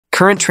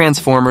current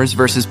transformers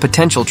versus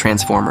potential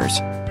transformers.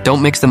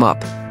 Don't mix them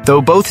up.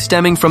 Though both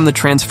stemming from the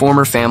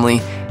transformer family,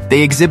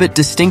 they exhibit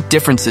distinct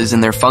differences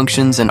in their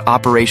functions and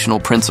operational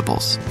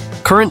principles.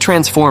 Current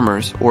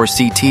transformers, or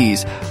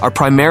CTs, are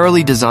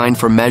primarily designed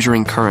for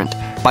measuring current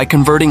by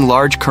converting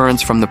large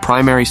currents from the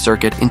primary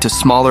circuit into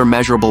smaller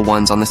measurable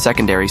ones on the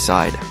secondary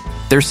side.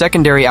 Their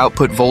secondary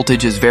output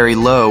voltage is very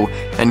low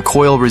and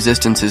coil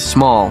resistance is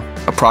small,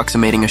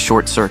 approximating a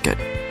short circuit.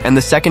 And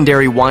the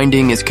secondary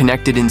winding is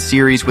connected in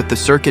series with the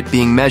circuit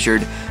being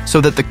measured so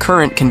that the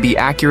current can be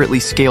accurately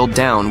scaled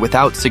down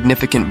without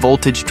significant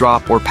voltage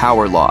drop or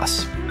power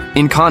loss.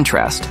 In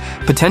contrast,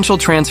 potential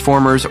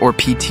transformers, or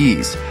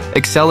PTs,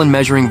 excel in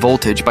measuring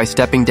voltage by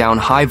stepping down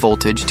high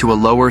voltage to a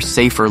lower,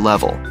 safer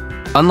level.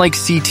 Unlike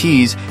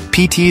CTs,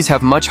 PTs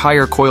have much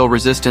higher coil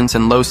resistance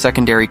and low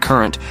secondary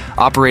current,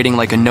 operating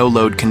like a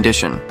no-load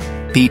condition.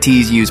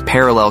 PTs use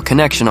parallel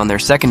connection on their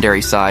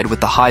secondary side with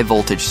the high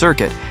voltage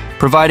circuit,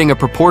 providing a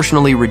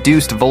proportionally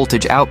reduced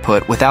voltage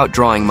output without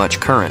drawing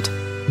much current.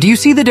 Do you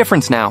see the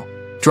difference now?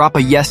 Drop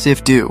a yes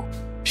if do.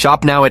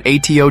 Shop now at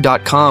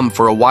ato.com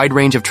for a wide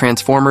range of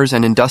transformers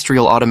and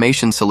industrial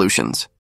automation solutions.